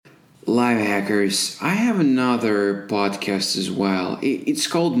Live hackers, I have another podcast as well. It's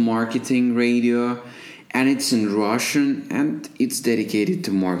called Marketing Radio, and it's in Russian, and it's dedicated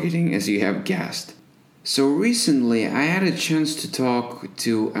to marketing, as you have guessed. So recently, I had a chance to talk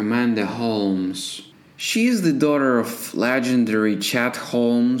to Amanda Holmes. She is the daughter of legendary Chet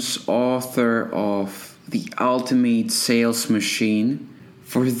Holmes, author of The Ultimate Sales Machine.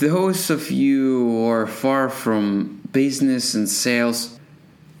 For those of you who are far from business and sales,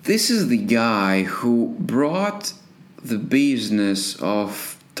 this is the guy who brought the business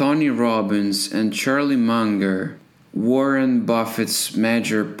of Tony Robbins and Charlie Munger, Warren Buffett's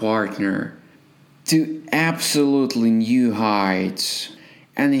major partner, to absolutely new heights.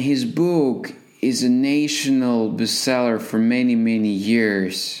 And his book is a national bestseller for many, many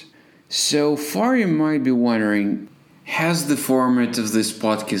years. So far, you might be wondering, has the format of this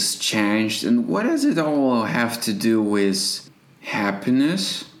podcast changed, and what does it all have to do with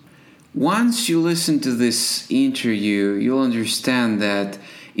happiness? Once you listen to this interview, you'll understand that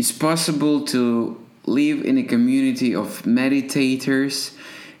it's possible to live in a community of meditators,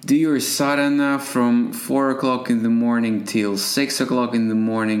 do your sadhana from 4 o'clock in the morning till 6 o'clock in the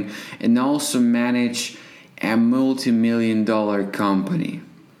morning, and also manage a multi-million-dollar company.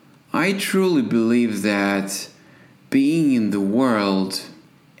 I truly believe that being in the world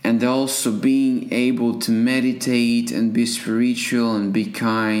and also being able to meditate and be spiritual and be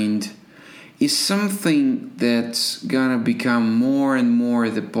kind is something that's gonna become more and more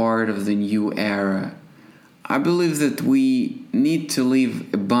the part of the new era. I believe that we need to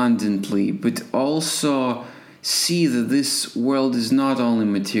live abundantly, but also see that this world is not only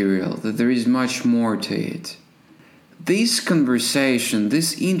material, that there is much more to it. This conversation,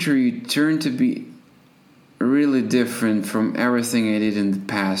 this interview turned to be really different from everything I did in the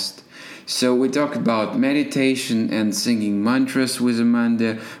past. So we talk about meditation and singing mantras with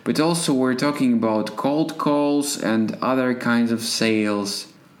Amanda, but also we're talking about cold calls and other kinds of sales.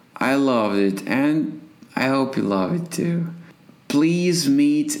 I loved it, and I hope you love it too. Please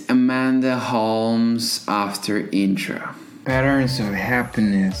meet Amanda Holmes after intro. Patterns of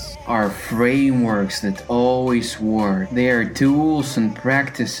happiness are frameworks that always work. They are tools and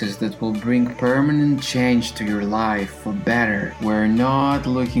practices that will bring permanent change to your life for better. We're not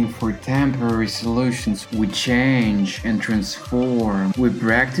looking for temporary solutions. We change and transform. We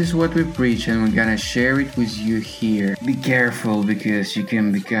practice what we preach, and we're gonna share it with you here. Be careful, because you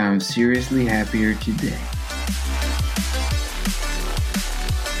can become seriously happier today.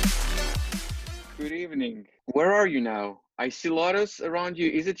 Good evening. Where are you now? I see lotus around you.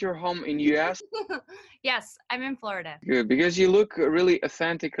 Is it your home in US? Yes, I'm in Florida. Good, because you look really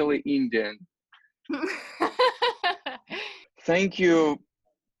authentically Indian. Thank you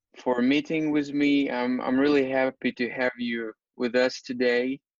for meeting with me. I'm really happy to have you with us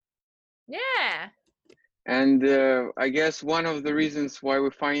today. Yeah. And I guess one of the reasons why we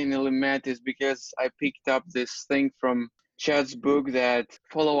finally met is because I picked up this thing from Chad's book that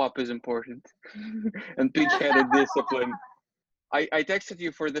follow-up is important and pitch-headed discipline. I texted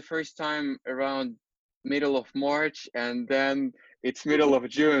you for the first time around middle of March, and then it's middle of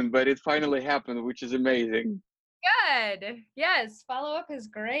June, but it finally happened, which is amazing. Good. Yes, follow-up is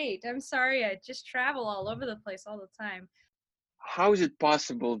great. I'm sorry, I just travel all over the place all the time. How is it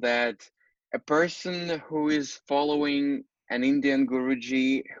possible that a person who is following an Indian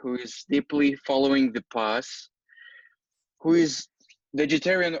Guruji, who is deeply following the path, who is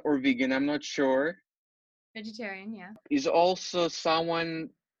vegetarian or vegan, I'm not sure, Vegetarian, yeah. is also someone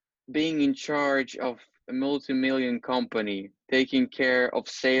being in charge of a multi-million company, taking care of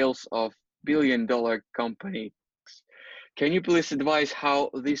sales of billion-dollar company? Can you please advise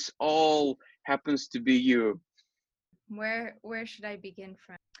how this all happens to be you? Where should I begin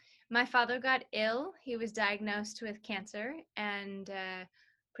from? My father got ill. He was diagnosed with cancer, and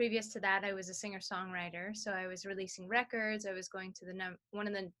previous to that, I was a singer-songwriter. So I was releasing records. I was going to one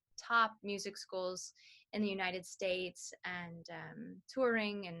of the top music schools in the United States, and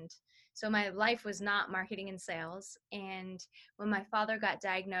touring. And so my life was not marketing and sales. And when my father got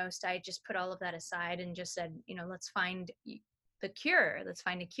diagnosed, I just put all of that aside and just said, let's find the cure. Let's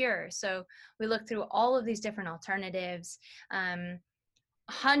find a cure. So we looked through all of these different alternatives,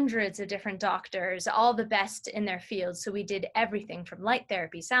 hundreds of different doctors, all the best in their field. So we did everything from light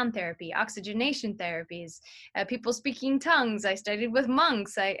therapy, sound therapy, oxygenation therapies, people speaking tongues. I studied with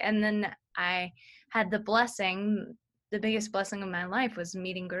monks. And then I had the biggest blessing of my life was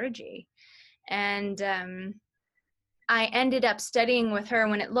meeting Guruji. And I ended up studying with her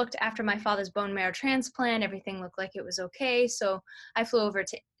when it looked after my father's bone marrow transplant. Everything looked like it was okay. So I flew over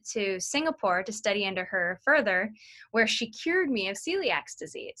to Singapore to study under her further, where she cured me of celiac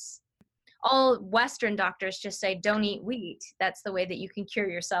disease. all Western doctors just say, don't eat wheat. That's the way that you can cure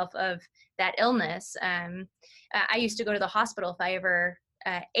yourself of that illness. I used to go to the hospital if I ever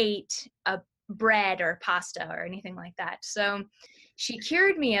ate a bread or pasta or anything like that. So she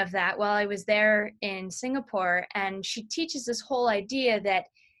cured me of that while I was there in Singapore. And she teaches this whole idea that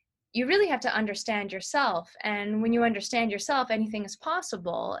you really have to understand yourself. And when you understand yourself, anything is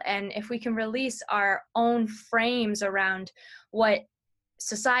possible. And if we can release our own frames around what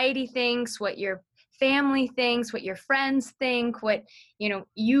society thinks, what your family thinks, what your friends think, what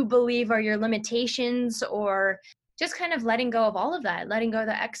you believe are your limitations, or just kind of letting go of all of that, letting go of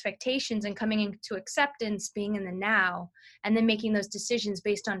the expectations and coming into acceptance, being in the now, and then making those decisions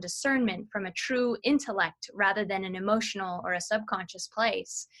based on discernment from a true intellect rather than an emotional or a subconscious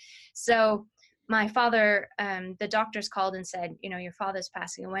place. So my father, the doctors called and said, your father's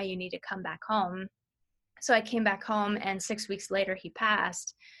passing away, you need to come back home. So I came back home, and 6 weeks later he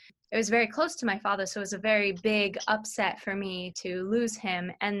passed. It was very close to my father, so it was a very big upset for me to lose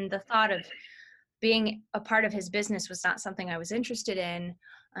him. And the thought of being a part of his business was not something I was interested in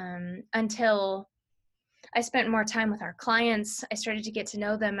until I spent more time with our clients. I started to get to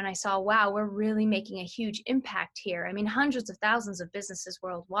know them, and I saw, wow, we're really making a huge impact here. I mean, hundreds of thousands of businesses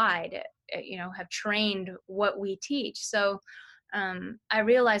worldwide, have trained what we teach. So I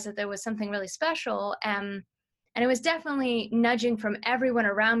realized that there was something really special. And it was definitely nudging from everyone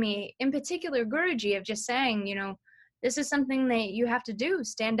around me, in particular Guruji, of just saying, this is something that you have to do.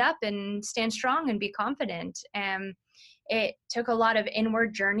 Stand up and stand strong and be confident. And it took a lot of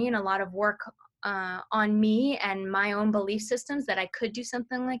inward journey and a lot of work on me and my own belief systems that I could do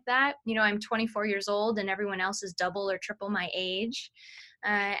something like that. I'm 24 years old and everyone else is double or triple my age.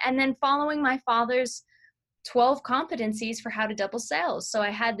 And then following my father's 12 competencies for how to double sales. So I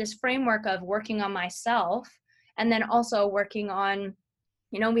had this framework of working on myself, and then also working on,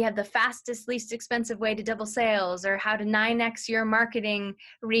 we have the fastest, least expensive way to double sales, or how to 9x your marketing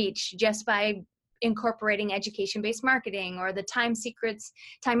reach just by incorporating education-based marketing, or the time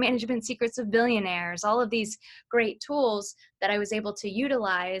management secrets of billionaires, all of these great tools that I was able to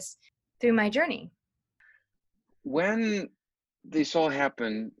utilize through my journey. When this all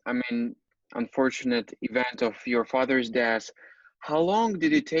happened, unfortunate event of your father's death, how long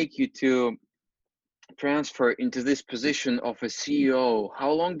did it take you to transfer into this position of a CEO?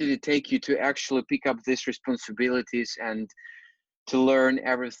 How long did it take you to actually pick up these responsibilities and to learn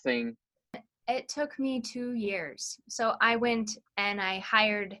everything? It took me 2 years. So I went and I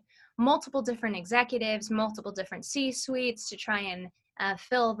hired multiple different executives, multiple different C-suites to try and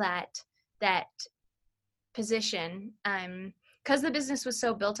fill that position. Because the business was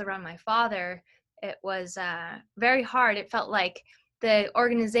so built around my father, it was very hard. It felt like the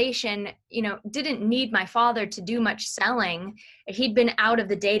organization, didn't need my father to do much selling. He'd been out of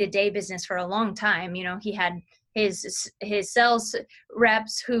the day-to-day business for a long time. He had his sales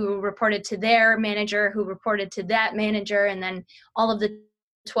reps who reported to their manager, who reported to that manager, and then all of the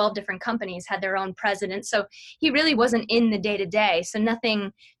 12 different companies had their own president. So he really wasn't in the day-to-day. So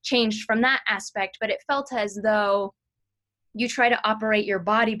nothing changed from that aspect, but it felt as though you try to operate your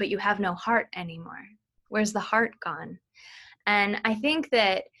body, but you have no heart anymore. Where's the heart gone? And I think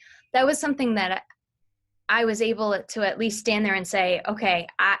that was something that I was able to at least stand there and say, okay,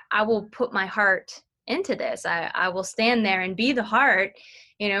 I will put my heart into this. I will stand there and be the heart,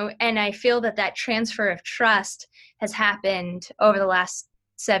 and I feel that transfer of trust has happened over the last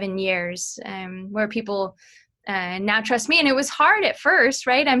 7 years, where people now trust me. And it was hard at first,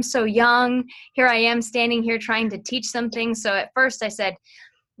 right? I'm so young. Here I am standing here trying to teach something. So at first I said,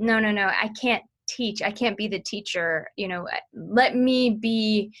 no, I can't teach. I can't be the teacher. Let me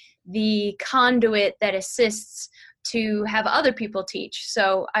be the conduit that assists to have other people teach.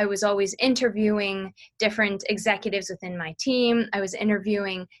 So I was always interviewing different executives within my team. I was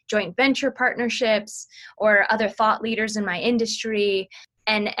interviewing joint venture partnerships or other thought leaders in my industry,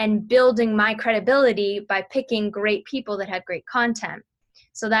 and building my credibility by picking great people that had great content.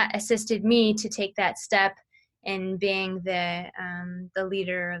 So that assisted me to take that step in being the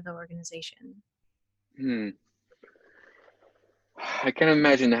leader of the organization. I can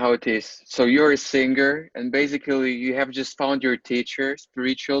imagine how it is. So you're a singer, and basically you have just found your teacher,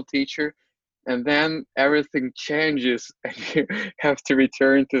 spiritual teacher, and then everything changes and you have to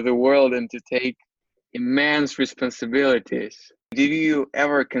return to the world and to take immense responsibilities. Did you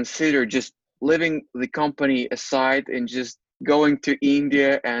ever consider just leaving the company aside and just going to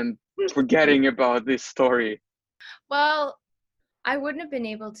India and forgetting about this story? Well, I wouldn't have been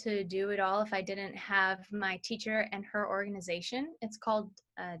able to do it all if I didn't have my teacher and her organization. It's called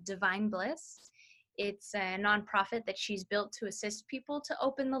Divine Bliss. It's a nonprofit that she's built to assist people to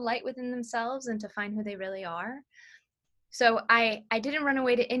open the light within themselves and to find who they really are. So I didn't run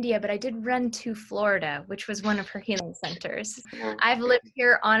away to India, but I did run to Florida, which was one of her healing centers. I've lived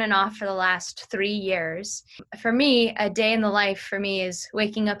here on and off for the last 3 years. For me, a day in the life for me is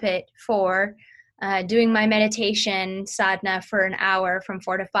waking up at 4, doing my meditation sadhana for an hour from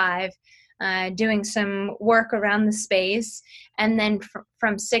 4 to 5, doing some work around the space. And then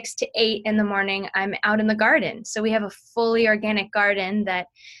from 6 to 8 in the morning, I'm out in the garden. So we have a fully organic garden that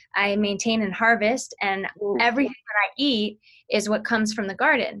I maintain and harvest, and everything that I eat is what comes from the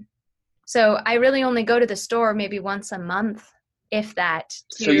garden. So I really only go to the store maybe once a month, if that.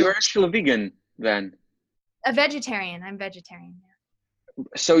 So you're actually vegan then? A vegetarian. I'm vegetarian. Yeah.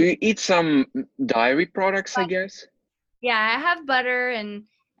 So you eat some dairy products, I guess? Yeah, I have butter and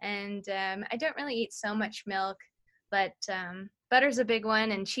I don't really eat so much milk, but butter's a big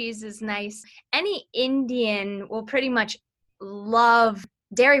one, and cheese is nice. Any Indian will pretty much love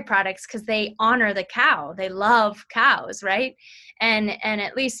dairy products because they honor the cow. They love cows, right? And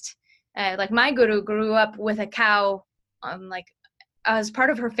at least like my guru grew up with a cow, like as part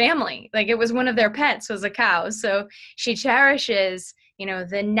of her family. Like it was one of their pets was a cow. So she cherishes,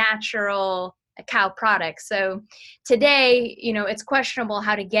 the natural cow products. So today, it's questionable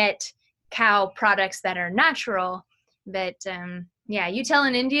how to get cow products that are natural. But yeah, you tell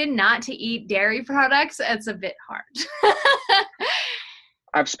an Indian not to eat dairy products, it's a bit hard.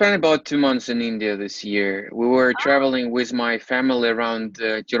 I've spent about 2 months in India this year. We were traveling with my family around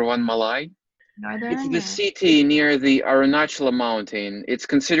Tiruvannmalai. It's the city near the Arunachala mountain. It's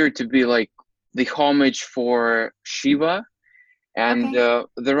considered to be like the homage for Shiva. And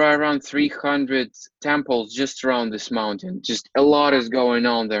there are around 300 temples just around this mountain. Just a lot is going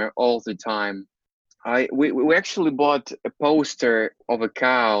on there all the time. We actually bought a poster of a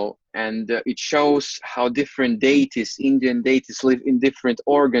cow, and it shows how different deities, Indian deities, live in different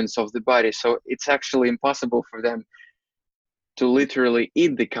organs of the body. So it's actually impossible for them to literally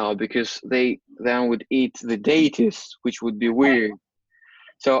eat the cow because they then would eat the deities, which would be weird.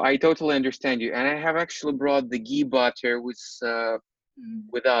 So I totally understand you. And I have actually brought the ghee butter with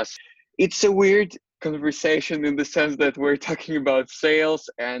us. It's a weird conversation in the sense that we're talking about sales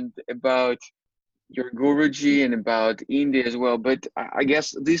and about your Guruji and about India as well. But I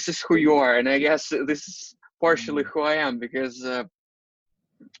guess this is who you are. And I guess this is partially who I am because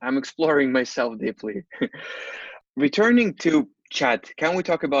I'm exploring myself deeply. Returning to Chet, can we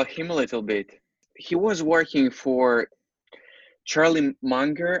talk about him a little bit? He was working for Charlie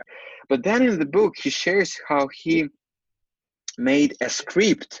Munger, but then in the book he shares how he made a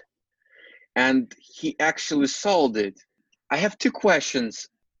script and he actually sold it. I have 2 questions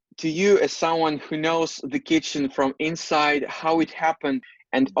to you as someone who knows the kitchen from inside, how it happened,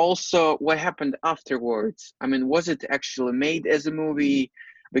 and also what happened afterwards. I mean, was it actually made as a movie?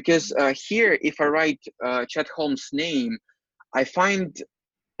 Because here, if I write Chet Holmes' name, I find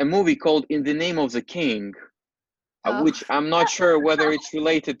a movie called In the Name of the King, which I'm not sure whether it's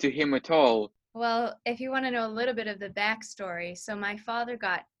related to him at all. Well, if you want to know a little bit of the backstory, so my father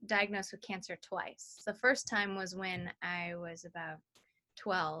got diagnosed with cancer twice. The first time was when I was about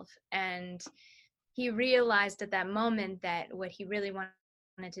 12, and he realized at that moment that what he really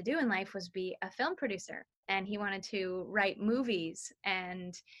wanted to do in life was be a film producer, and he wanted to write movies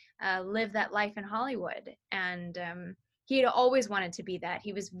and live that life in Hollywood. And he had always wanted to be that.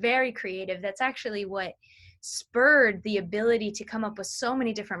 He was very creative. That's actually what spurred the ability to come up with so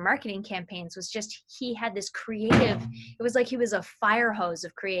many different marketing campaigns. Was just he had this creative, it was like he was a fire hose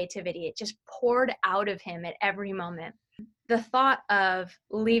of creativity. It just poured out of him at every moment. The thought of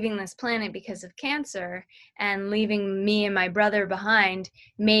leaving this planet because of cancer and leaving me and my brother behind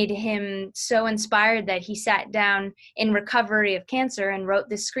made him so inspired that he sat down in recovery of cancer and wrote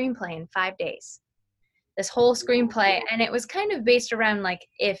this screenplay in 5 days. This whole screenplay, and it was kind of based around like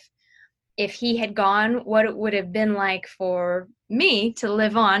if he had gone, what it would have been like for me to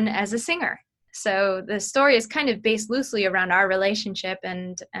live on as a singer. So the story is kind of based loosely around our relationship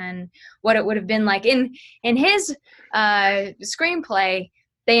and what it would have been like. In his screenplay,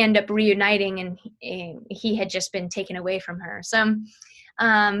 they end up reuniting, and he had just been taken away from her. So,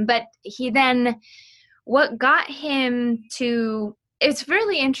 but he then, what got him to, it's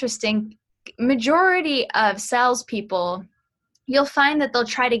really interesting. Majority of salespeople, you'll find that they'll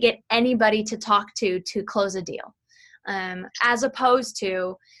try to get anybody to talk to close a deal, as opposed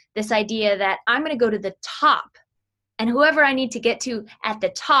to this idea that I'm going to go to the top, and whoever I need to get to at the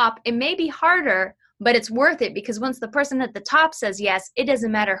top, it may be harder, but it's worth it, because once the person at the top says yes, it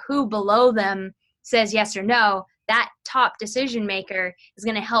doesn't matter who below them says yes or no. That top decision maker is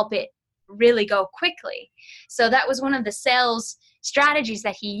going to help it really go quickly. So that was one of the sales strategies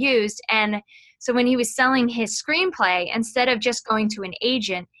that he used. And so when he was selling his screenplay, instead of just going to an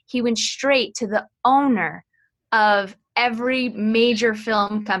agent, he went straight to the owner of every major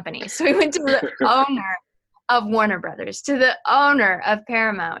film company. So he went to the owner of Warner Brothers, to the owner of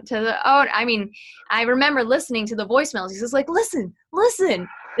Paramount, to the owner. I mean, I remember listening to the voicemails. He was like, listen,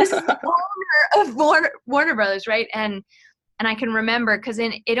 this is the owner of Warner Brothers, right? And I can remember, because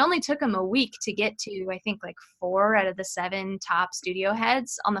it only took him a week to get to, I think, like 4 out of the 7 top studio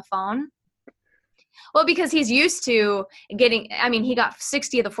heads on the phone. Well, because he's used to getting, I mean, he got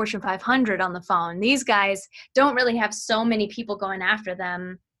 60 of the Fortune 500 on the phone. These guys don't really have so many people going after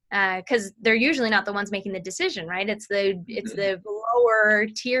them, because they're usually not the ones making the decision, right? It's the lower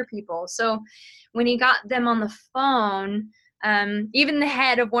tier people. So when he got them on the phone, even the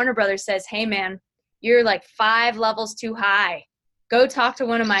head of Warner Brothers says, hey, man, you're like 5 levels too high. Go talk to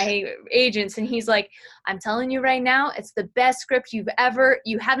one of my agents. And he's like, I'm telling you right now, it's the best script you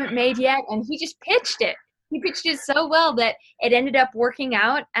haven't made yet. And he just pitched it. He pitched it so well that it ended up working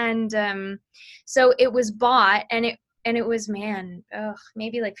out. And so it was bought, and it was,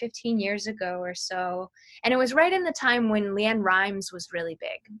 maybe like 15 years ago or so. And it was right in the time when LeAnn Rimes was really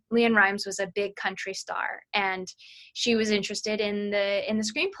big. LeAnn Rimes was a big country star, and she was interested in the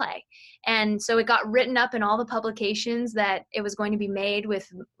screenplay. And so it got written up in all the publications that it was going to be made with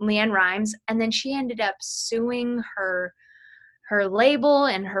LeAnn Rimes. And then she ended up suing her label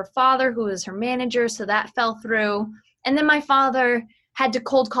and her father, who was her manager. So that fell through. And then my father had to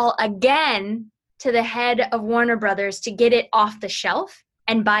cold call again to the head of Warner Brothers to get it off the shelf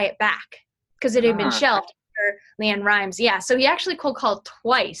and buy it back, because it had been shelved for LeAnn Rimes. Yeah, so he actually cold called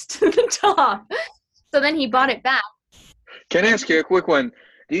twice to the top. So then he bought it back. Can I ask you a quick one?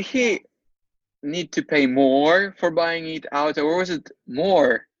 Did he need to pay more for buying it out, or was it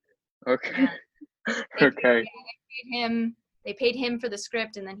more? Okay. Yeah. Okay. They paid him for the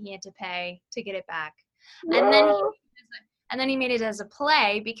script, and then he had to pay to get it back. Wow. And then he made it as a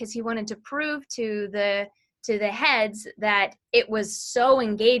play, because he wanted to prove to the heads that it was so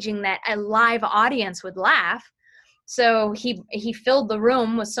engaging that a live audience would laugh. So he filled the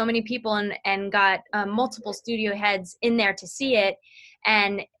room with so many people and got multiple studio heads in there to see it.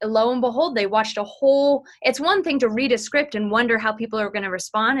 And lo and behold, they watched it's one thing to read a script and wonder how people are going to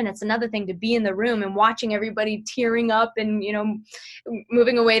respond. And it's another thing to be in the room and watching everybody tearing up and,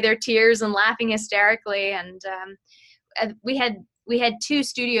 moving away their tears and laughing hysterically. And we had 2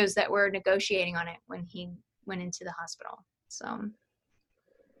 studios that were negotiating on it when he went into the hospital. So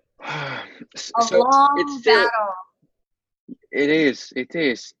long battle. It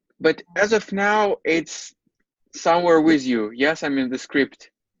is. But as of now, it's somewhere with you. Yes, I'm in the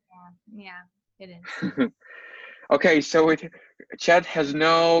script. Yeah, it is. Okay, so Chad has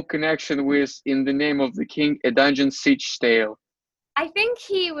no connection with In the Name of the King, A Dungeon Siege Tale. I think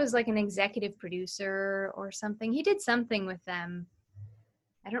he was like an executive producer or something. He did something with them.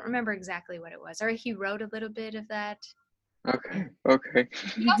 I don't remember exactly what it was. Or he wrote a little bit of that. Okay.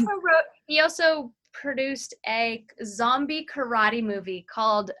 He also produced a zombie karate movie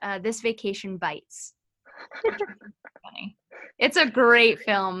called This Vacation Bites. Funny. It's a great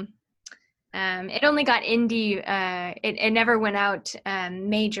film. It only got indie. It never went out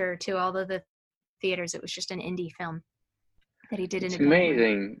major to all of the theaters. It was just an indie film that he did. It's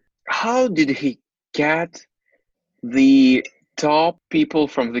amazing. How did he get the top people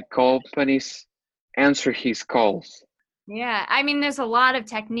from the companies answer his calls? Yeah, I mean, there's a lot of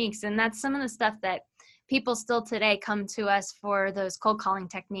techniques, and that's some of the stuff that people still today come to us for, those cold calling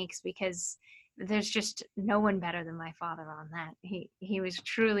techniques, because there's just no one better than my father on that. He was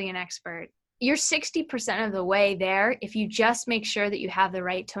truly an expert. You're 60% of the way there if you just make sure that you have the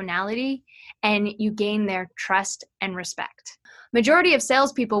right tonality and you gain their trust and respect. Majority of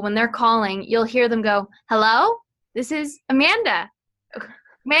salespeople, when they're calling, you'll hear them go, hello, this is Amanda.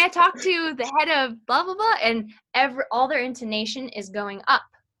 May I talk to the head of blah, blah, blah? And all their intonation is going up.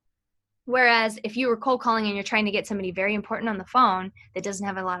 Whereas if you were cold calling and you're trying to get somebody very important on the phone that doesn't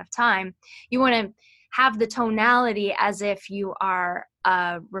have a lot of time, you want to have the tonality as if you are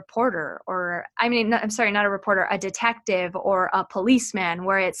a reporter, or, not a reporter, a detective or a policeman,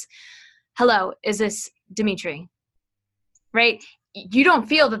 where it's, hello, is this Dimitri? Right? You don't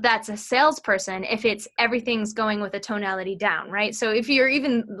feel that that's a salesperson if everything's going with a tonality down, right? So if you're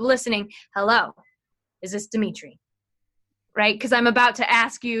even listening, hello, is this Dimitri? Right? Because I'm about to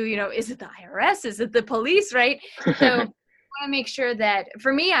ask you, is it the IRS? Is it the police? Right? So I want to make sure that,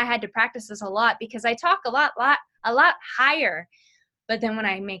 for me, I had to practice this a lot, because I talk a lot higher. But then when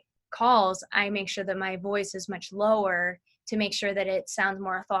I make calls, I make sure that my voice is much lower to make sure that it sounds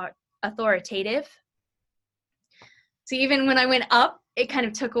more authoritative. So even when I went up, it kind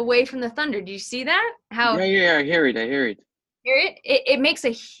of took away from the thunder. Do you see that? How? Yeah, I hear it. It makes a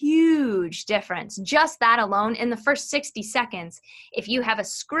huge difference. Just that alone, in the first 60 seconds, if you have a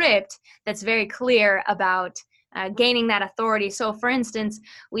script that's very clear about gaining that authority. So for instance,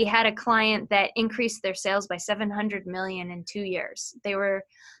 we had a client that increased their sales by 700 million in 2 years. They were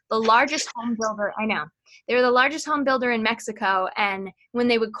the largest home builder. I know. They were the largest home builder in Mexico. And when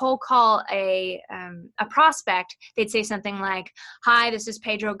they would cold call a prospect, they'd say something like, "Hi, this is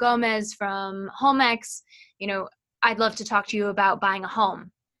Pedro Gomez from Homex. I'd love to talk to you about buying a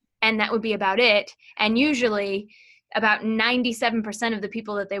home." And that would be about it. And usually about 97% of the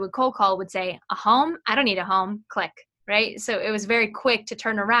people that they would cold call would say, "A home? I don't need a home. Click." Right? So it was very quick to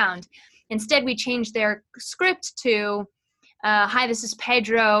turn around. Instead, we changed their script to, "Hi, this is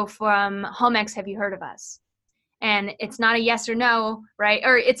Pedro from Homex. Have you heard of us?" And it's not a yes or no, right?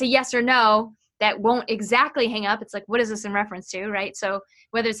 Or it's a yes or no that won't exactly hang up. It's like, what is this in reference to, right? So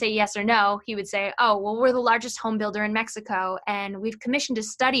whether it's a yes or no, he would say, "Oh, well, we're the largest home builder in Mexico, and we've commissioned a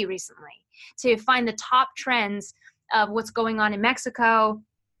study recently to find the top trends of what's going on in Mexico."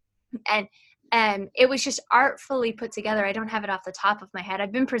 And it was just artfully put together. I don't have it off the top of my head.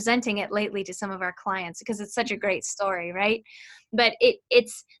 I've been presenting it lately to some of our clients because it's such a great story, right? But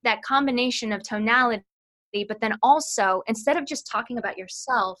it's that combination of tonality, but then also, instead of just talking about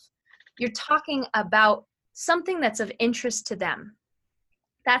yourself, you're talking about something that's of interest to them.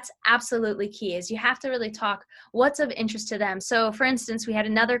 That's absolutely key, is you have to really talk what's of interest to them. So for instance, we had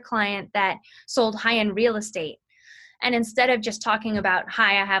another client that sold high-end real estate. And instead of just talking about,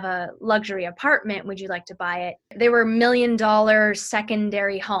 "Hi, I have a luxury apartment, would you like to buy it?" They were $1 million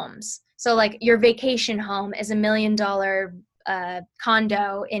secondary homes. So like your vacation home is $1 million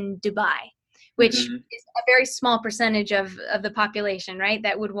condo in Dubai, which is a very small percentage of the population, right,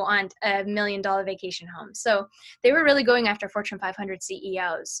 that would want $1 million vacation home. So they were really going after Fortune 500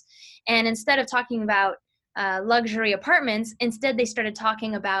 CEOs. And instead of talking about luxury apartments, instead they started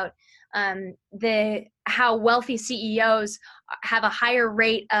talking about how wealthy CEOs have a higher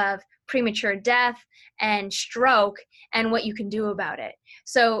rate of premature death and stroke and what you can do about it.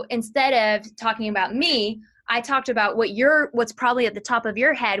 So instead of talking about me, I talked about what's probably at the top of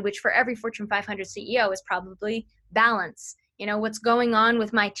your head, which for every Fortune 500 CEO is probably balance. What's going on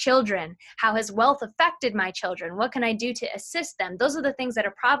with my children? How has wealth affected my children? What can I do to assist them? Those are the things that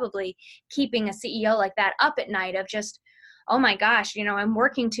are probably keeping a CEO like that up at night, of just, "Oh my gosh, I'm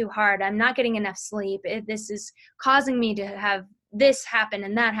working too hard. I'm not getting enough sleep. This is causing me to have this happen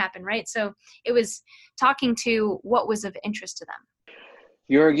and that happen," right? So it was talking to what was of interest to them.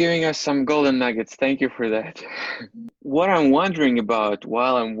 You're giving us some golden nuggets. Thank you for that. What I'm wondering about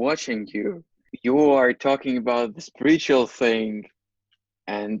while I'm watching you, you are talking about the spiritual thing,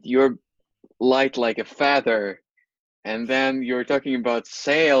 and you're light like a feather. And then you're talking about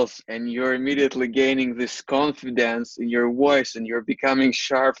sales, and you're immediately gaining this confidence in your voice, and you're becoming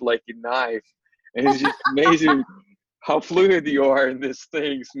sharp like a knife. And it's just amazing how fluid you are in these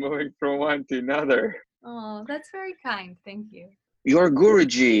things, moving from one to another. Oh, that's very kind. Thank you. Your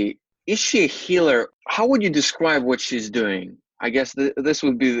Guruji, is she a healer? How would you describe what she's doing? I guess this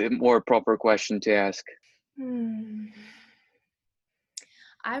would be the more proper question to ask.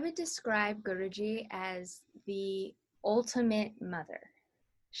 I would describe Guruji as the ultimate mother.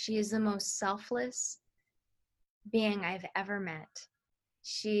 She is the most selfless being I've ever met.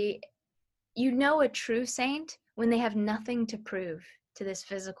 A true saint when they have nothing to prove to this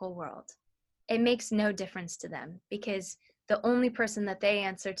physical world. It makes no difference to them, because the only person that they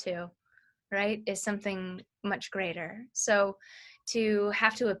answer to, right, is something much greater. So to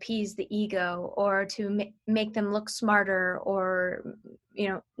have to appease the ego or to make them look smarter, or,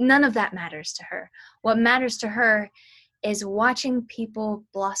 none of that matters to her. What matters to her is watching people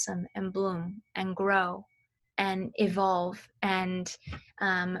blossom and bloom and grow and evolve and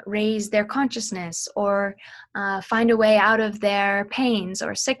raise their consciousness, or find a way out of their pains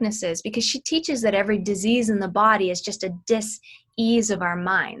or sicknesses, because she teaches that every disease in the body is just a dis-ease of our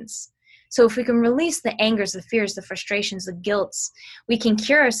minds. So if we can release the angers, the fears, the frustrations, the guilts, we can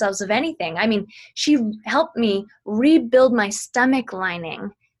cure ourselves of anything. I mean, she helped me rebuild my stomach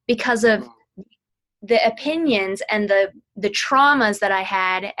lining because of the opinions and the traumas that I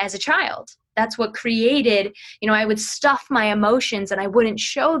had as a child. That's what created, I would stuff my emotions and I wouldn't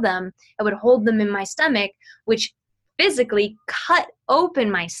show them. I would hold them in my stomach, which physically cut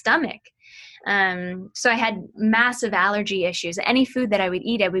open my stomach. So I had massive allergy issues. Any food that I would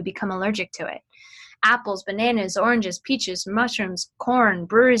eat, I would become allergic to it. Apples, bananas, oranges, peaches, mushrooms, corn,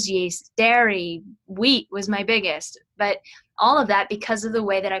 brewer's yeast, dairy, wheat was my biggest. But all of that because of the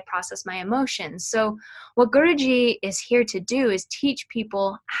way that I process my emotions. So what Guruji is here to do is teach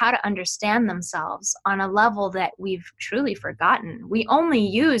people how to understand themselves on a level that we've truly forgotten. We only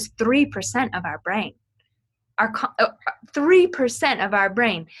use 3% of our brain. 3% of our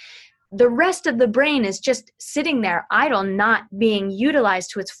brain. The rest of the brain is just sitting there idle, not being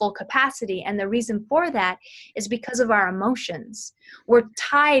utilized to its full capacity. And the reason for that is because of our emotions. We're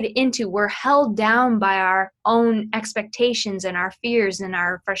held down by our own expectations and our fears and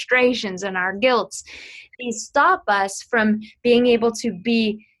our frustrations and our guilts. These stop us from being able to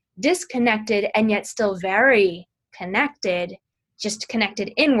be disconnected and yet still very connected, just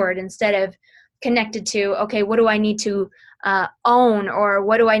connected inward instead of connected to, okay, what do I need to own, or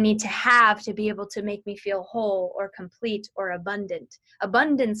what do I need to have to be able to make me feel whole or complete or abundant?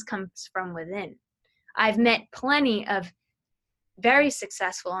 Abundance comes from within. I've met plenty of very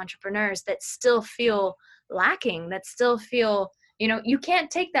successful entrepreneurs that still feel lacking, that still feel, you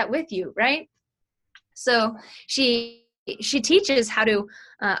can't take that with you, right? So she teaches how to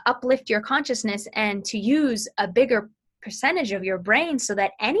uplift your consciousness and to use a bigger percentage of your brain so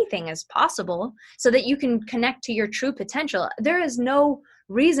that anything is possible, so that you can connect to your true potential. There is no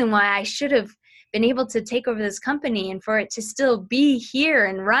reason why I should have been able to take over this company and for it to still be here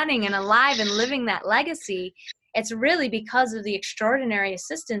and running and alive and living that legacy. It's really because of the extraordinary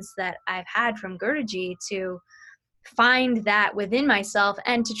assistance that I've had from Guruji to find that within myself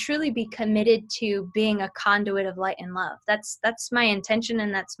and to truly be committed to being a conduit of light and love. That's my intention,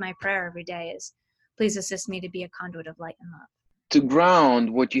 and that's my prayer every day is, please assist me to be a conduit of light and love. To ground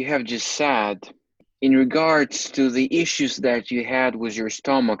what you have just said, in regards to the issues that you had with your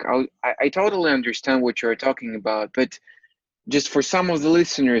stomach, I totally understand what you're talking about, but just for some of the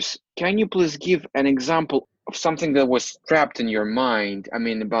listeners, can you please give an example of something that was trapped in your mind? I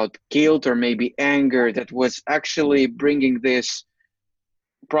mean, about guilt or maybe anger that was actually bringing these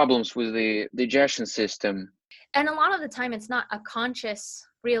problems with the digestion system. And a lot of the time, it's not a conscious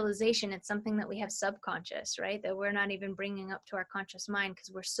realization. It's something that we have subconscious, right? That we're not even bringing up to our conscious mind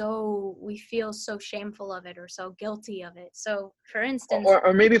because we feel so shameful of it or so guilty of it. So for instance,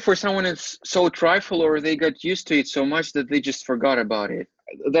 or maybe for someone it's so trifle, or they got used to it so much that they just forgot about it.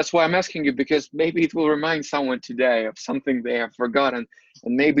 That's why I'm asking you, because maybe it will remind someone today of something they have forgotten,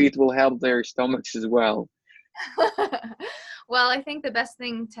 and maybe it will help their stomachs as well. Well, I think the best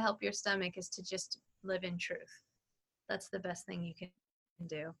thing to help your stomach is to just live in truth. That's the best thing you can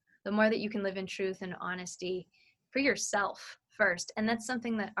do. The more that you can live in truth and honesty for yourself first. And that's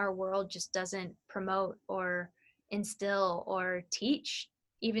something that our world just doesn't promote or instill or teach,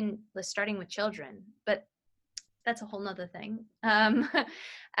 even starting with children. But that's a whole nother thing.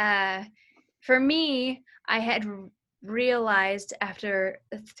 For me, I had realized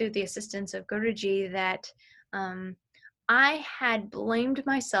through the assistance of Guruji that I had blamed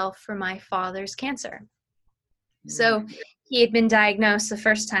myself for my father's cancer. So he had been diagnosed the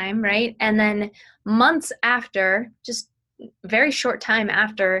first time, right? And then months after, just very short time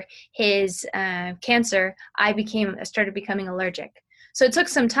after his cancer, I started becoming allergic. So it took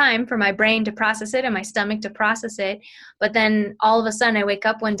some time for my brain to process it and my stomach to process it. But then all of a sudden I wake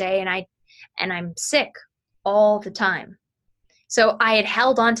up one day and I'm sick all the time. So I had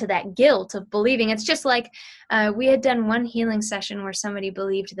held on to that guilt of believing. It's just like we had done one healing session where somebody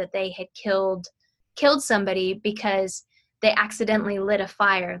believed that they had killed somebody because they accidentally lit a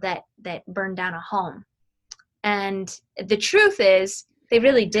fire that burned down a home. And the truth is, they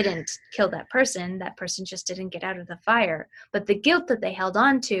really didn't kill that person. That person just didn't get out of the fire. But the guilt that they held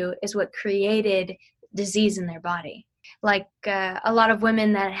on to is what created disease in their body. Like a lot of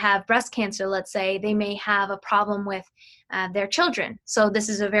women that have breast cancer, let's say, they may have a problem with their children. So this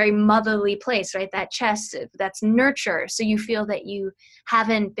is a very motherly place, right? That chest, that's nurture. So you feel that you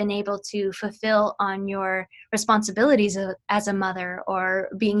haven't been able to fulfill on your responsibilities as a mother, or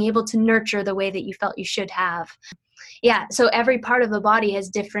being able to nurture the way that you felt you should have. Yeah, so every part of the body has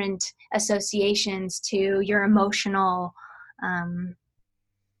different associations to your emotional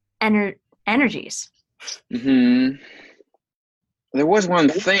energies. Mm-hmm. There was one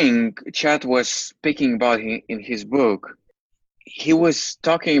thing Chad was speaking about in his book. He was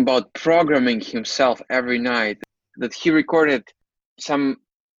talking about programming himself every night, that he recorded some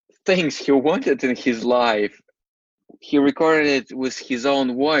things he wanted in his life. He recorded it with his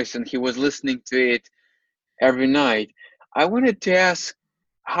own voice and he was listening to it every night. I wanted to ask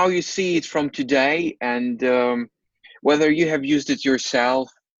how you see it from today, and whether you have used it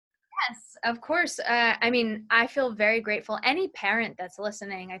yourself. Yes, of course. I mean, I feel very grateful. Any parent that's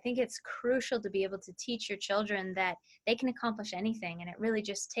listening, I think it's crucial to be able to teach your children that they can accomplish anything, and it really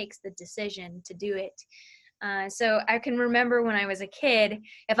just takes the decision to do it. So I can remember when I was a kid,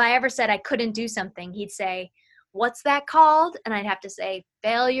 if I ever said I couldn't do something, he'd say, "What's that called?" And I'd have to say,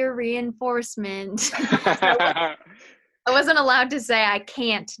 "Failure reinforcement." So I wasn't allowed to say I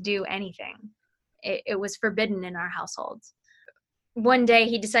can't do anything. It was forbidden in our household. One day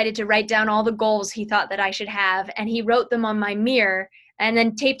he decided to write down all the goals he thought that I should have, and he wrote them on my mirror and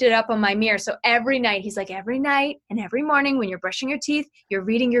then taped it up on my mirror. So every night, he's like, every night and every morning when you're brushing your teeth, you're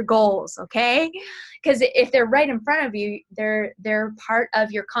reading your goals, okay? Because if they're right in front of you, they're part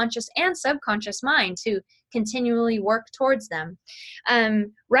of your conscious and subconscious mind to continually work towards them.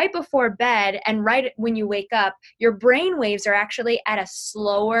 Right before bed and right when you wake up, your brain waves are actually at a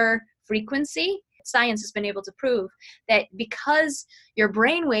slower frequency. Science has been able to prove that because your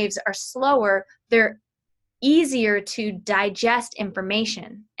brain waves are slower, they're easier to digest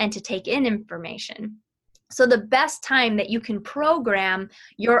information and to take in information. So the best time that you can program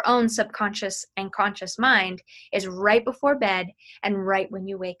your own subconscious and conscious mind is right before bed and right when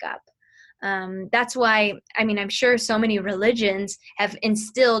you wake up. That's why, I mean, I'm sure so many religions have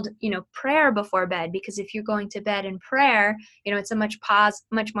instilled, prayer before bed, because if you're going to bed in prayer, it's a much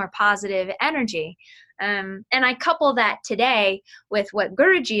more positive energy. And I couple that today with what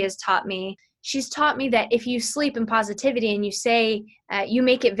Guruji has taught me. She's taught me that if you sleep in positivity and you say, you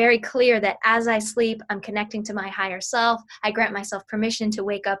make it very clear that as I sleep, I'm connecting to my higher self. I grant myself permission to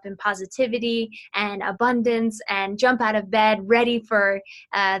wake up in positivity and abundance and jump out of bed ready for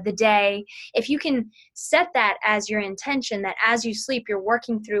the day. If you can set that as your intention, that as you sleep, you're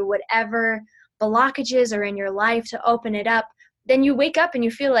working through whatever blockages are in your life to open it up, then you wake up and you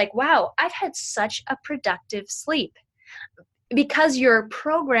feel like, wow, I've had such a productive sleep. Because you're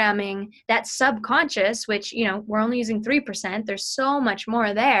programming that subconscious, which, we're only using 3%, there's so much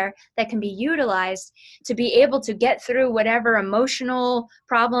more there that can be utilized to be able to get through whatever emotional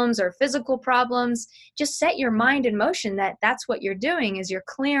problems or physical problems. Just set your mind in motion that's what you're doing, is you're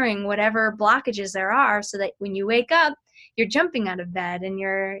clearing whatever blockages there are, so that when you wake up, you're jumping out of bed and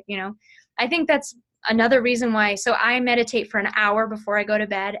I think that's another reason why. So I meditate for an hour before I go to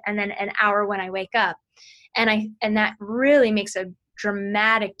bed and then an hour when I wake up. And that really makes a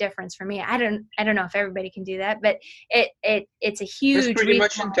dramatic difference for me. I don't know if everybody can do that, but it's a huge. That's pretty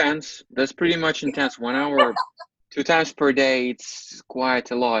much intense. 1 hour, 2 times per day. It's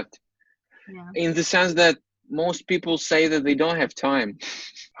quite a lot. Yeah. In the sense that most people say that they don't have time.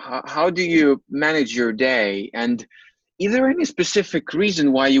 How do you manage your day? And is there any specific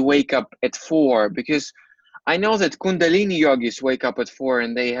reason why you wake up at 4? Because I know that Kundalini yogis wake up at 4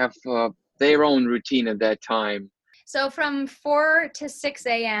 and they have their own routine at that time. So from 4 to 6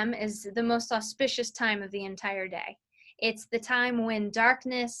 a.m. is the most auspicious time of the entire day. It's the time when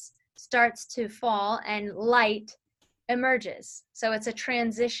darkness starts to fall and light emerges. So it's a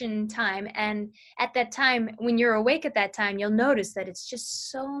transition time. And at that time, when you're awake at that time, you'll notice that it's just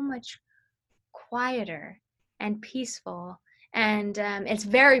so much quieter and peaceful. And it's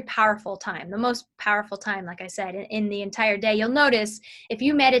very powerful time, the most powerful time, like I said, in the entire day. You'll notice if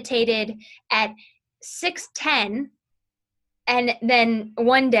you meditated at 6:10 and then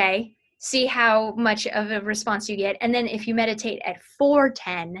one day, see how much of a response you get. And then if you meditate at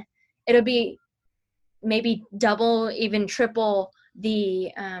 4:10, it'll be maybe double, even triple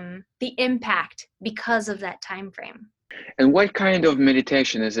the impact because of that time frame. And what kind of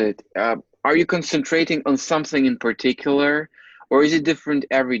meditation is it? Are you concentrating on something in particular? Or is it different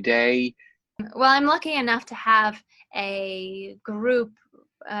every day? Well, I'm lucky enough to have a group.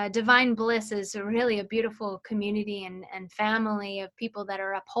 Divine Bliss is really a beautiful community and family of people that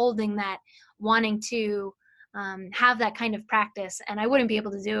are upholding that, wanting to have that kind of practice. And I wouldn't be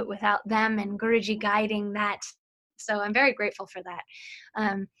able to do it without them and Guruji guiding that. So I'm very grateful for that.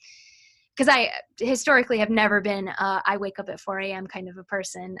 Because I historically have never been I wake up at 4 a.m. kind of a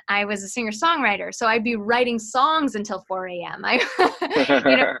person. I was a singer-songwriter, so I'd be writing songs until 4 a.m.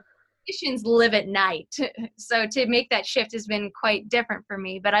 Musicians live at night. So to make that shift has been quite different for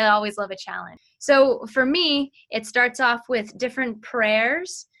me, but I always love a challenge. So for me, it starts off with different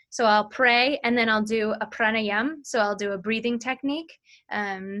prayers. So I'll pray and then I'll do a pranayam. So I'll do a breathing technique.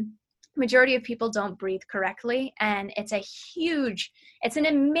 Majority of people don't breathe correctly, and it's an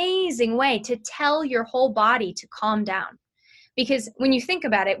amazing way to tell your whole body to calm down. Because when you think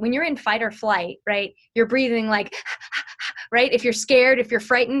about it, when you're in fight or flight, right, you're breathing like, right? If you're scared, if you're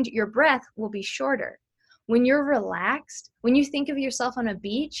frightened, your breath will be shorter. When you're relaxed, when you think of yourself on a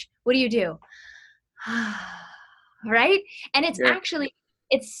beach, what do? Right? And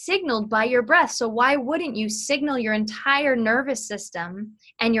it's signaled by your breath. So why wouldn't you signal your entire nervous system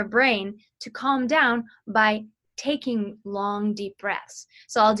and your brain to calm down by taking long, deep breaths.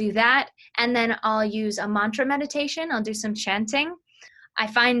 So I'll do that. And then I'll use a mantra meditation. I'll do some chanting. I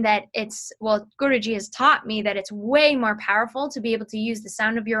find that Guruji has taught me that it's way more powerful to be able to use the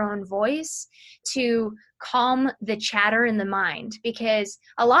sound of your own voice to calm the chatter in the mind. Because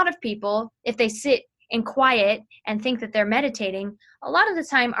a lot of people, if they sit in quiet and think that they're meditating, a lot of the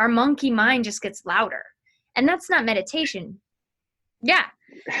time our monkey mind just gets louder. And that's not meditation. Yeah.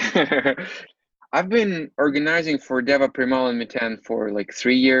 I've been organizing for Deva Premal and Miten for like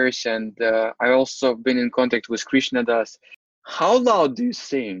 3 years, and I also been in contact with Krishna Das. How loud do you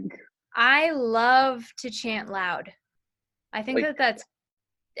sing? I love to chant loud. I think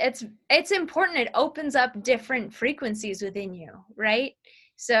it's important. It opens up different frequencies within you, right?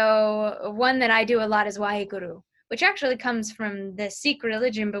 So one that I do a lot is Waheguru, which actually comes from the Sikh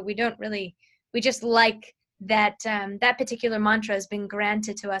religion, but we just like that that particular mantra has been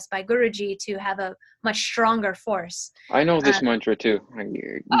granted to us by Guruji to have a much stronger force. I know this mantra too.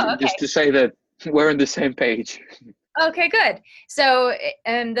 Okay. Just to say that we're on the same page. Okay, good. So,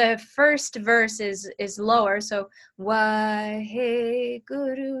 and the first verse is lower. So, Waheguru,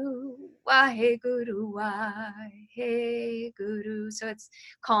 Waheguru, Waheguru. So it's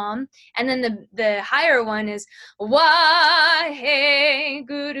calm. And then the higher one is Waheguru,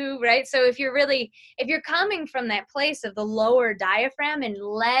 right? So if you're coming from that place of the lower diaphragm and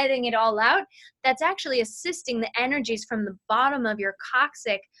letting it all out, that's actually assisting the energies from the bottom of your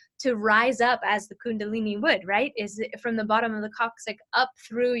coccyx to rise up as the Kundalini would, right? Is from the bottom of the coccyx up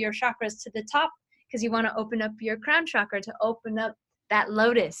through your chakras to the top, because you want to open up your crown chakra to open up that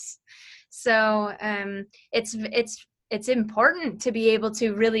lotus. So it's important to be able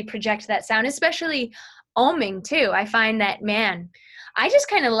to really project that sound, especially oming too. I find that, man, I just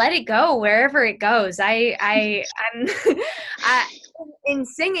kind of let it go wherever it goes. In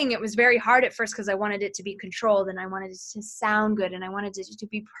singing, it was very hard at first because I wanted it to be controlled and I wanted it to sound good and I wanted it to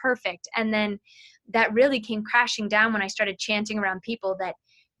be perfect. And then that really came crashing down when I started chanting around people that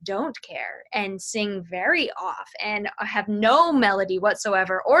don't care and sing very off and have no melody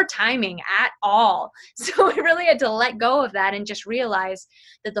whatsoever or timing at all. So I really had to let go of that and just realize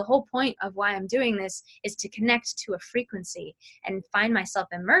that the whole point of why I'm doing this is to connect to a frequency and find myself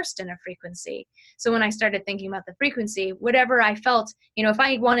immersed in a frequency. So when I started thinking about the frequency, whatever I felt, if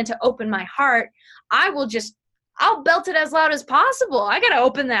I wanted to open my heart, I'll belt it as loud as possible. I got to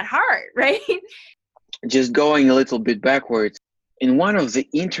open that heart, right? Just going a little bit backwards. In one of the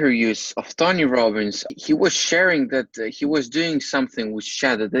interviews of Tony Robbins, he was sharing that he was doing something with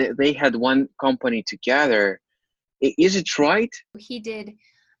Shad. They had one company together. Is it right? He did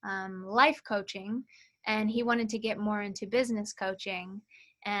life coaching, and he wanted to get more into business coaching.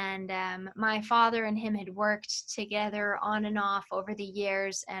 And my father and him had worked together on and off over the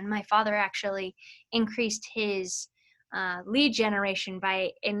years. And my father actually increased his lead generation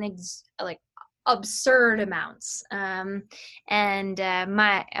by absurd amounts. My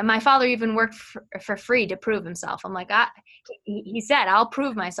father even worked for free to prove himself. I'm like, he said, I'll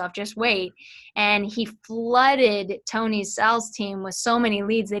prove myself, just wait. And he flooded Tony's sales team with so many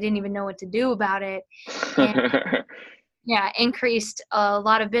leads, they didn't even know what to do about it. And, increased a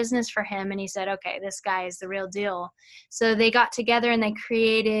lot of business for him. And he said, okay, this guy is the real deal. So they got together and they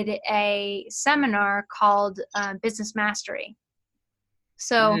created a seminar called Business Mastery.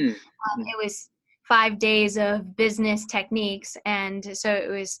 So it was 5 days of business techniques, and so it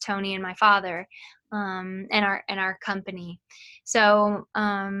was Tony and my father, and our company. So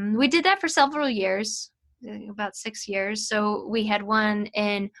we did that for several years, about 6 years. So we had one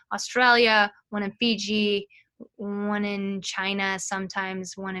in Australia, one in Fiji, one in China,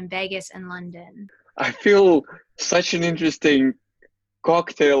 sometimes one in Vegas and London. I feel such an interesting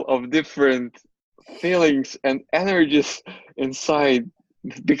cocktail of different feelings and energies inside,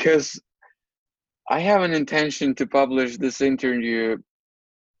 because I have an intention to publish this interview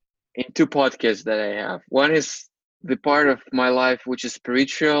in 2 podcasts that I have. One is the part of my life which is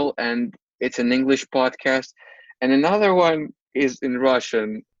spiritual, and it's an English podcast, and another one is in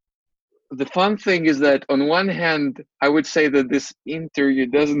Russian. The fun thing is that on one hand, I would say that this interview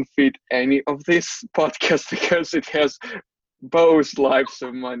doesn't fit any of this podcast because it has both lives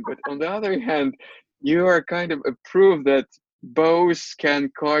of mine, but on the other hand, you are kind of a proof that both can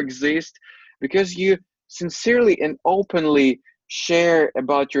coexist, because you sincerely and openly share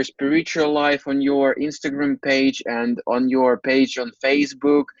about your spiritual life on your Instagram page and on your page on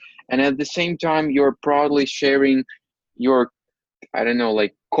Facebook, and at the same time you're proudly sharing your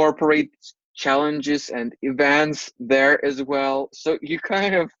corporate challenges and events there as well. So you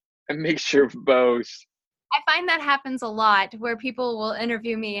kind of a mixture of both. I find that happens a lot where people will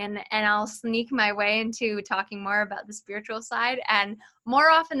interview me and I'll sneak my way into talking more about the spiritual side. And more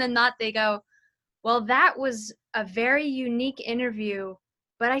often than not, they go, well, that was a very unique interview,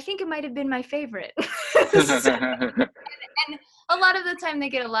 but I think it might have been my favorite. And a lot of the time they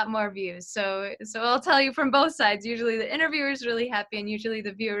get a lot more views. So I'll tell you from both sides. Usually the interviewer is really happy and usually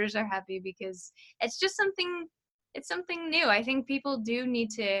the viewers are happy because it's just something new. I think people do need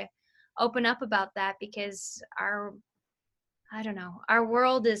to open up about that because our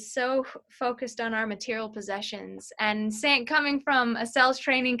world is so focused on our material possessions, and coming from a sales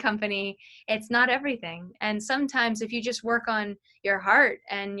training company, it's not everything. And sometimes if you just work on your heart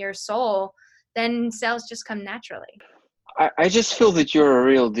and your soul, then sales just come naturally. I just feel that you're a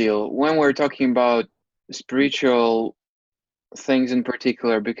real deal when we're talking about spiritual things in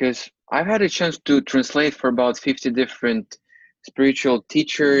particular, because I've had a chance to translate for about 50 different spiritual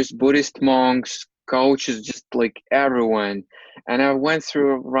teachers, Buddhist monks, coaches, just like everyone. And I went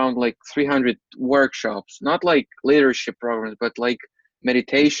through around like 300 workshops, not like leadership programs, but like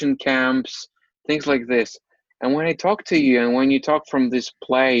meditation camps, things like this. And when I talk to you and when you talk from this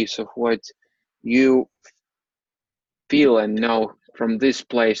place of what you feel and know from this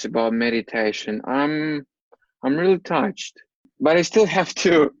place about meditation, I'm really touched. But I still have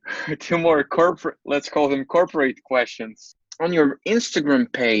two more corporate, let's call them corporate questions. On your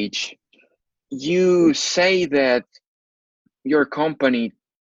Instagram page, you say that your company,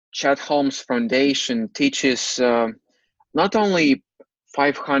 Chet Holmes Foundation, teaches not only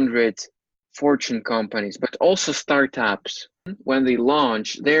 500 Fortune companies, but also startups. When they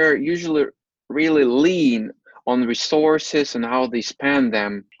launch, they're usually really lean on resources and how they spend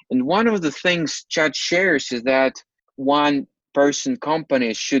them. And one of the things Chet shares is that one-person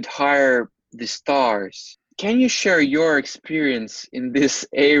companies should hire the stars. Can you share your experience in this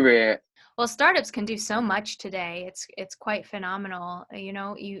area? Well, startups can do so much today. It's quite phenomenal.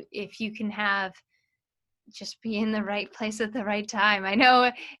 If you can just be in the right place at the right time. I know,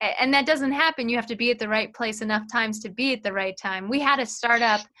 and that doesn't happen. You have to be at the right place enough times to be at the right time. We had a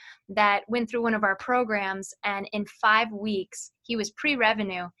startup that went through one of our programs, and in 5 weeks, he was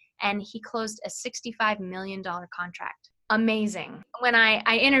pre-revenue, and he closed a $65 million contract. Amazing. When I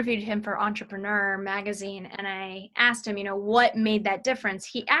interviewed him for Entrepreneur magazine and I asked him, what made that difference?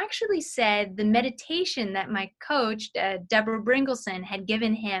 He actually said the meditation that my coach, Deborah Bringleson, had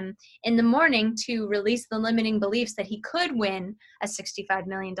given him in the morning to release the limiting beliefs that he could win a $65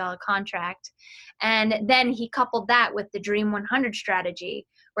 million contract. And then he coupled that with the Dream 100 strategy,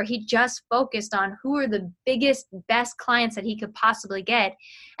 where he just focused on who are the biggest, best clients that he could possibly get.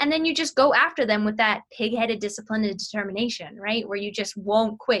 And then you just go after them with that pig-headed discipline and determination, right? Where you just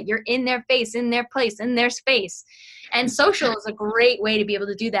won't quit. You're in their face, in their place, in their space. And social is a great way to be able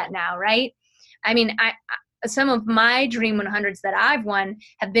to do that now, right? I mean, some of my Dream 100s that I've won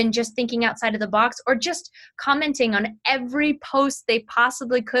have been just thinking outside of the box or just commenting on every post they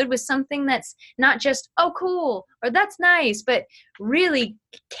possibly could with something that's not just, oh, cool, or that's nice, but really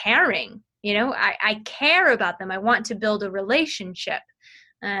caring. I care about them. I want to build a relationship.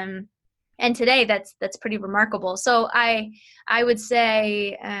 And today that's pretty remarkable. So I would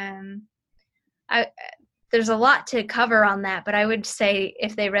say, there's a lot to cover on that, but I would say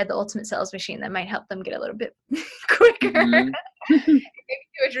if they read The Ultimate Sales Machine, that might help them get a little bit quicker. Mm-hmm. If you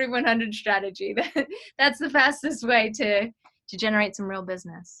do a Dream 100 strategy, that's the fastest way to generate some real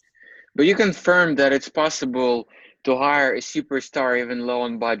business. But you confirm that it's possible to hire a superstar even low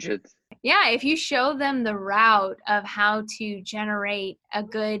on budget. Yeah, if you show them the route of how to generate a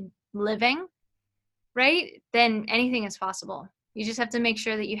good living, right, then anything is possible. You just have to make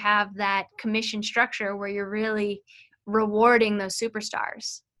sure that you have that commission structure where you're really rewarding those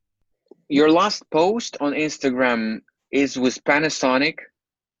superstars. Your last post on Instagram is with Panasonic.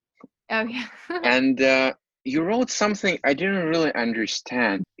 Oh, yeah. And you wrote something I didn't really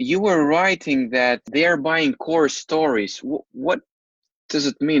understand. You were writing that they're buying core stories. What does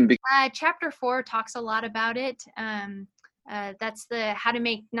it mean? Chapter 4 talks a lot about it. That's the how to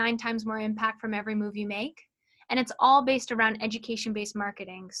make 9 times more impact from every move you make. And it's all based around education-based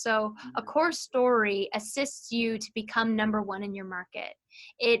marketing. So a core story assists you to become number one in your market.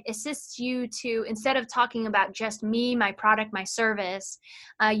 It assists you to, instead of talking about just me, my product, my service,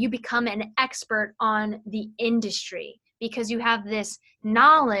 you become an expert on the industry because you have this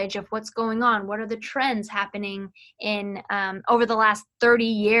knowledge of what's going on. What are the trends happening in over the last 30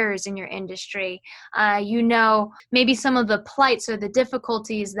 years in your industry? Maybe some of the plights or the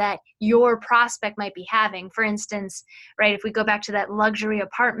difficulties that your prospect might be having. For instance, right, if we go back to that luxury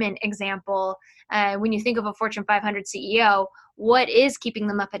apartment example, when you think of a Fortune 500 CEO, what is keeping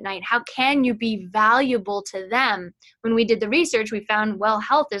them up at night? How can you be valuable to them? When we did the research, we found, well,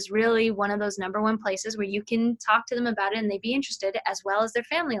 health is really one of those number one places where you can talk to them about it and they'd be interested, as well as their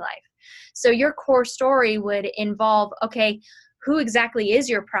family life. So your core story would involve, okay, who exactly is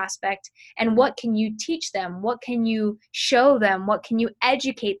your prospect and what can you teach them? What can you show them? What can you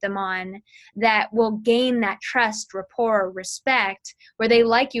educate them on that will gain that trust, rapport, respect, where they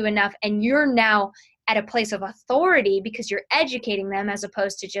like you enough and you're now at a place of authority because you're educating them, as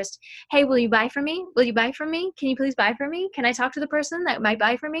opposed to just, hey, will you buy from me? Will you buy from me? Can you please buy from me? Can I talk to the person that might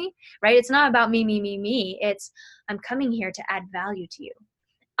buy from me? Right? It's not about me, me, me, me. It's, I'm coming here to add value to you.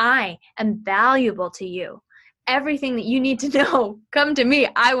 I am valuable to you. Everything that you need to know, come to me.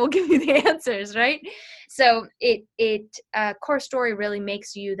 I will give you the answers, right? So core story really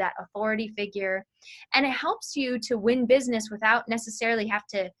makes you that authority figure, and it helps you to win business without necessarily have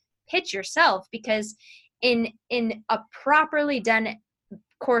to pitch yourself, because in a properly done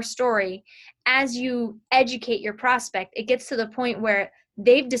core story, as you educate your prospect, it gets to the point where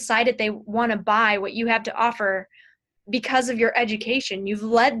they've decided they want to buy what you have to offer because of your education. You've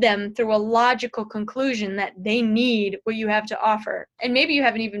led them through a logical conclusion that they need what you have to offer. And maybe you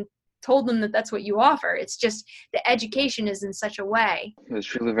haven't even told them that that's what you offer. It's just the education is in such a way.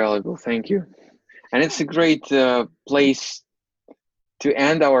 That's really valuable. Thank you. And it's a great place to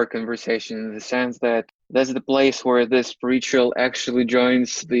end our conversation, in the sense that that's the place where the spiritual actually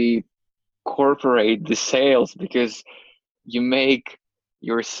joins the corporate, the sales, because you make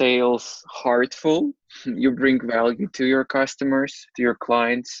your sales heartful. You bring value to your customers, to your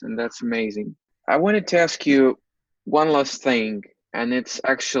clients, and that's amazing. I wanted to ask you one last thing, and it's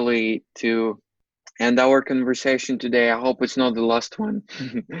actually to end our conversation today. I hope it's not the last one.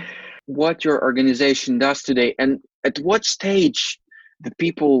 What your organization does today, and at what stage the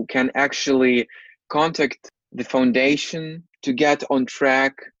people can actually contact the foundation to get on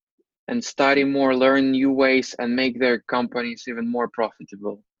track and study more, learn new ways, and make their companies even more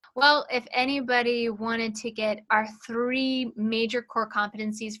profitable? Well, if anybody wanted to get our 3 major core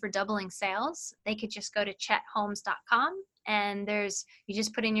competencies for doubling sales, they could just go to chetholmes.com, and you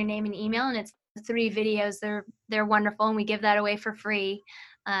just put in your name and email, and it's 3 videos. They're wonderful, and we give that away for free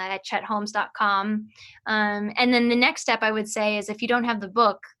at chetholmes.com. And then the next step I would say is, if you don't have the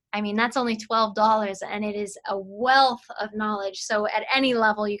book, I mean, that's only $12, and it is a wealth of knowledge. So at any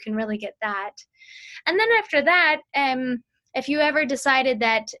level, you can really get that. And then after that, if you ever decided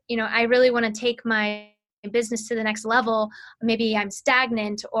that, I really want to take my business to the next level, maybe I'm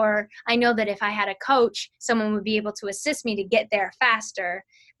stagnant, or I know that if I had a coach, someone would be able to assist me to get there faster.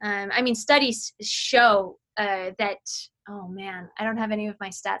 Studies show that, oh man, I don't have any of my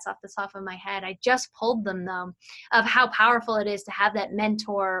stats off the top of my head. I just pulled them though, of how powerful it is to have that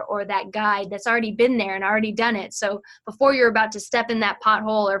mentor or that guide that's already been there and already done it. So before you're about to step in that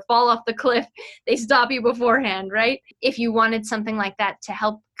pothole or fall off the cliff, they stop you beforehand, right? If you wanted something like that to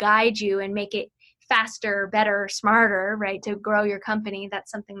help guide you and make it faster, better, smarter, right, to grow your company,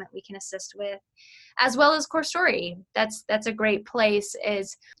 that's something that we can assist with. As well as Core Story. That's a great place.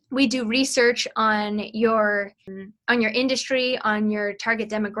 Is we do research on your industry, on your target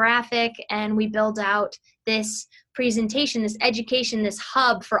demographic, and we build out this presentation, this education, this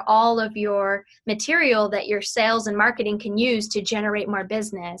hub for all of your material that your sales and marketing can use to generate more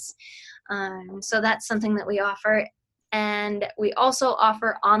business. So that's something that we offer. And we also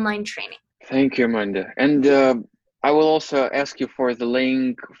offer online training. Thank you, Amanda. And I will also ask you for the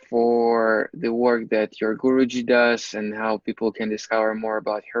link for the work that your Guruji does and how people can discover more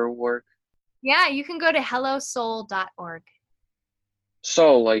about her work. Yeah, you can go to hellosoul.org.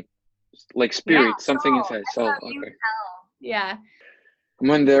 Soul, like spirit, yeah, something soul. inside soul. Okay. Yeah.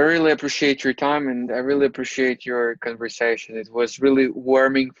 Amanda, I really appreciate your time, and I really appreciate your conversation. It was really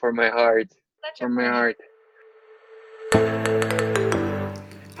warming for my heart.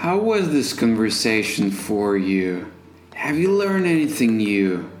 How was this conversation for you? Have you learned anything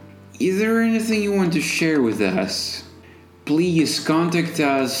new? Is there anything you want to share with us? Please contact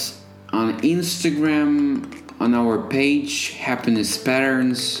us on Instagram, on our page, Happiness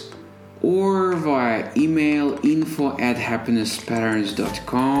Patterns, or via email,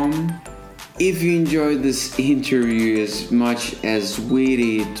 info@happinesspatterns.com. If you enjoyed this interview as much as we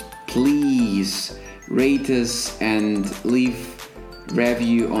did, please rate us and leave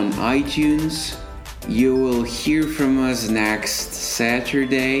review on iTunes. You will hear from us next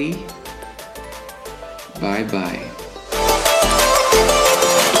Saturday. Bye bye.